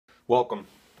Welcome.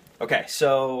 Okay,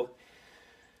 so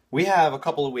we have a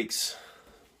couple of weeks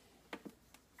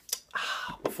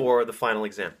before the final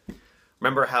exam.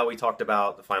 Remember how we talked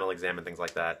about the final exam and things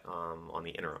like that on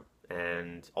the interim?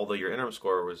 And although your interim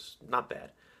score was not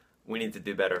bad, we need to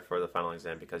do better for the final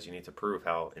exam because you need to prove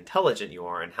how intelligent you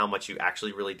are and how much you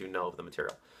actually really do know of the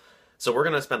material. So we're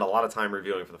going to spend a lot of time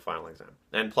reviewing for the final exam.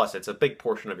 And plus, it's a big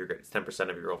portion of your grade. It's 10%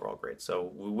 of your overall grade.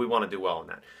 So we want to do well in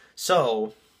that.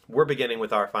 So we're beginning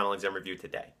with our final exam review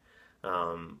today,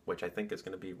 which I think is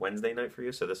going to be Wednesday night for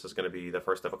you. So this is going to be the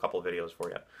first of a couple of videos for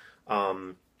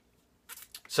you.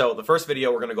 So the first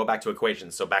video, we're going to go back to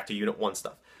equations. So back to Unit 1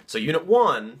 stuff. So Unit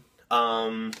 1,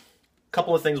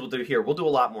 couple of things we'll do here. We'll do a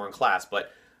lot more in class,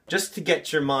 but just to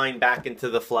get your mind back into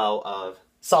the flow of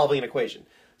solving an equation.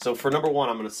 So for number 1,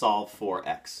 I'm going to solve for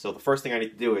x. So the first thing I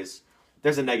need to do is,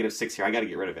 there's a negative 6 here. I got to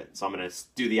get rid of it. So I'm going to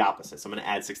do the opposite. So I'm going to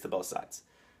add 6 to both sides.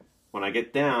 When I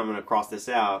get down, I'm going to cross this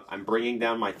out. I'm bringing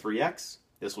down my 3x.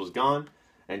 This was gone.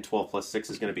 And 12 plus 6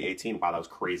 is going to be 18. Wow, that was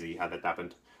crazy how that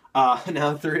happened. Now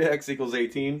 3x equals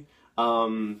 18. You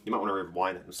might want to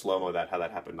rewind that and slow-mo that, how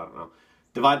that happened. I don't know.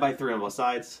 Divide by 3 on both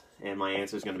sides. And my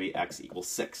answer is going to be x equals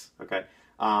 6. Okay.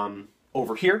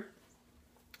 Over here,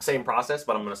 same process,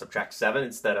 but I'm going to subtract 7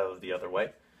 instead of the other way.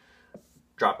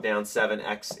 Drop down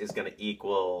 7x is going to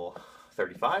equal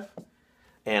 35.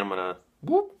 And I'm going to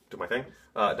do my thing.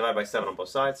 Divide by 7 on both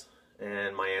sides.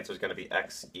 And my answer is going to be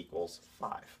x equals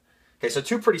 5. Okay, so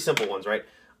two pretty simple ones, right?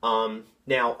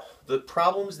 Now, the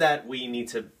problems that we need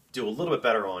to do a little bit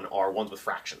better on are ones with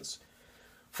fractions.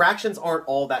 Fractions aren't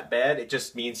all that bad. It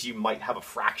just means you might have a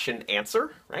fraction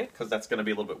answer, right? Because that's going to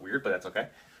be a little bit weird, but that's okay.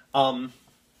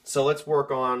 So let's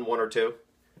work on 1 or 2.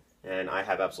 And I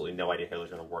have absolutely no idea how those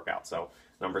are going to work out. So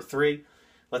number 3,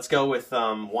 let's go with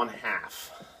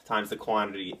 1/2 times the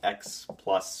quantity x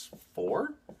plus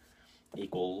 4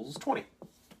 equals 20.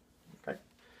 Okay.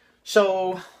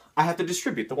 So I have to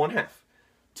distribute the 1/2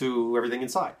 to everything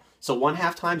inside. So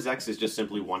 1/2 times x is just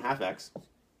simply 1/2 x.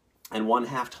 And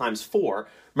 1/2 times 4,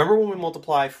 remember when we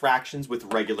multiply fractions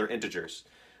with regular integers?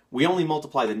 We only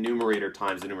multiply the numerator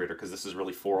times the numerator because this is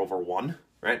really 4 over 1,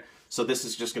 right? So this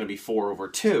is just going to be 4 over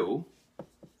 2,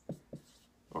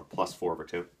 or plus 4 over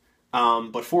 2.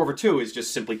 But 4 over 2 is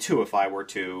just simply 2 if I were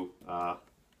to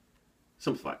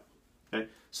simplify. Okay?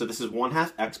 So this is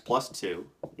 1/2 x plus 2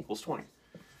 equals 20.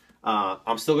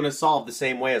 I'm still going to solve the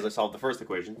same way as I solved the first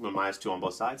equation, minus 2 on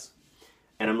both sides.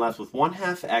 And I'm left with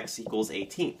 1/2 x equals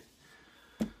 18.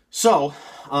 So,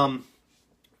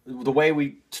 the way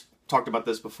we talked about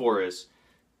this before is,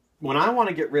 when I want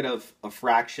to get rid of a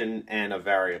fraction and a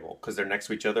variable, because they're next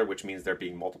to each other, which means they're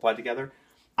being multiplied together,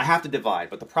 I have to divide.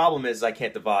 But the problem is I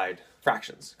can't divide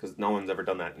fractions, because no one's ever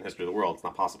done that in the history of the world. It's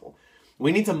not possible.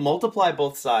 We need to multiply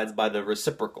both sides by the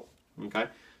reciprocal. Okay?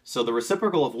 So the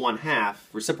reciprocal of 1/2,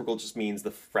 reciprocal just means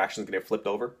the fraction's going to get flipped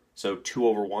over. So 2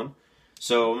 over 1.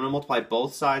 So I'm going to multiply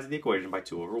both sides of the equation by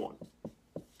 2 over 1.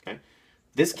 Okay?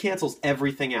 This cancels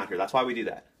everything out here. That's why we do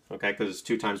that. Okay? Because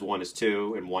 2 times 1 is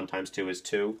 2, and 1 times 2 is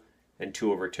 2, and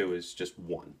 2 over 2 is just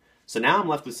 1. So now I'm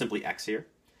left with simply x here.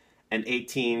 And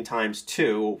 18 times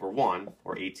 2 over 1,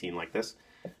 or 18 like this,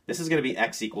 this is going to be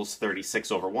x equals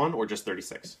 36 over 1, or just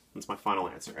 36. That's my final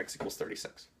answer, x equals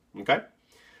 36. Okay?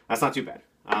 That's not too bad.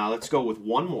 Let's go with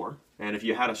one more. And if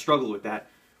you had a struggle with that,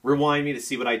 rewind me to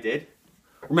see what I did.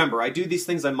 Remember, I do these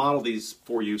things, I model these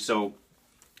for you, so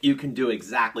you can do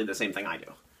exactly the same thing I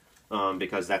do.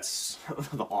 Because that's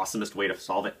the awesomest way to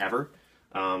solve it ever.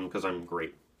 Because I'm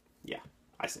great. Yeah,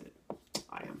 I said it.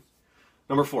 I am.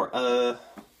 Number 4.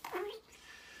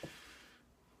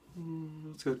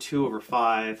 Let's go 2 over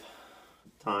 5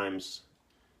 times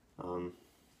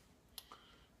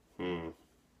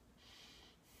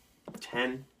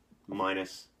 10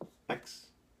 minus x.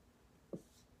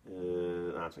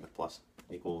 That's like a plus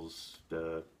equals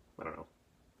I don't know,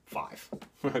 5.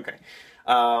 Okay.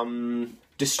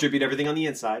 Distribute everything on the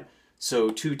inside. So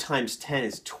 2 times 10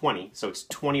 is 20. So it's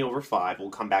 20 over 5. We'll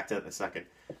come back to that in a second.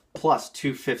 Plus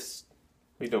 2/5.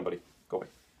 What are you doing, buddy? Go away.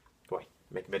 Go away.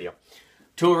 Make a video.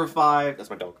 2 over 5. That's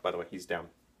my dog, by the way. He's down.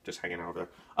 Just hanging out over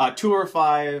there. 2 over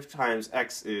 5 times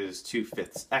x is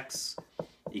 2/5 x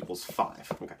equals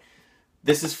 5. Okay.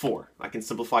 This is 4. I can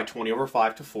simplify 20 over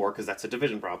 5 to 4 because that's a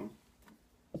division problem.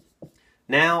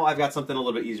 Now I've got something a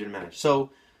little bit easier to manage.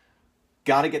 So,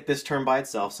 got to get this term by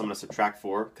itself, so I'm going to subtract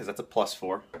 4 because that's a plus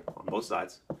 4 on both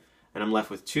sides. And I'm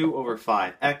left with 2 over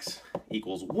 5x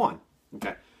equals 1.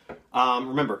 Okay.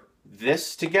 Remember,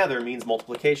 this together means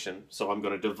multiplication, so I'm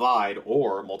going to divide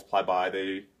or multiply by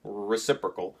the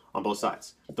reciprocal on both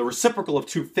sides. The reciprocal of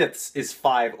 2/5 is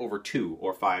 5 over 2,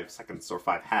 or 5 seconds, or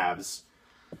 5 halves.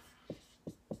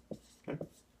 Okay.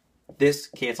 This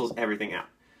cancels everything out.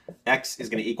 X is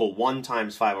going to equal 1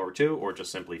 times 5 over 2, or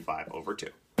just simply 5 over 2.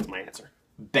 That's my answer.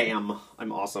 Bam!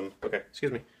 I'm awesome. Okay,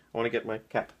 excuse me. I want to get my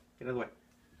cap. Get out of the way.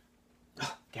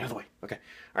 Get out of the way. Okay.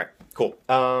 All right, cool.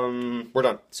 We're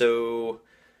done. So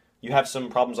you have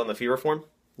some problems on the fever form.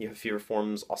 You have fever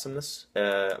form's awesomeness.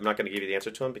 I'm not going to give you the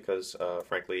answer to them because,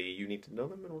 frankly, you need to know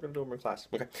them, and we're going to do them in class.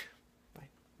 Okay. Bye.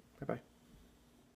 Bye-bye.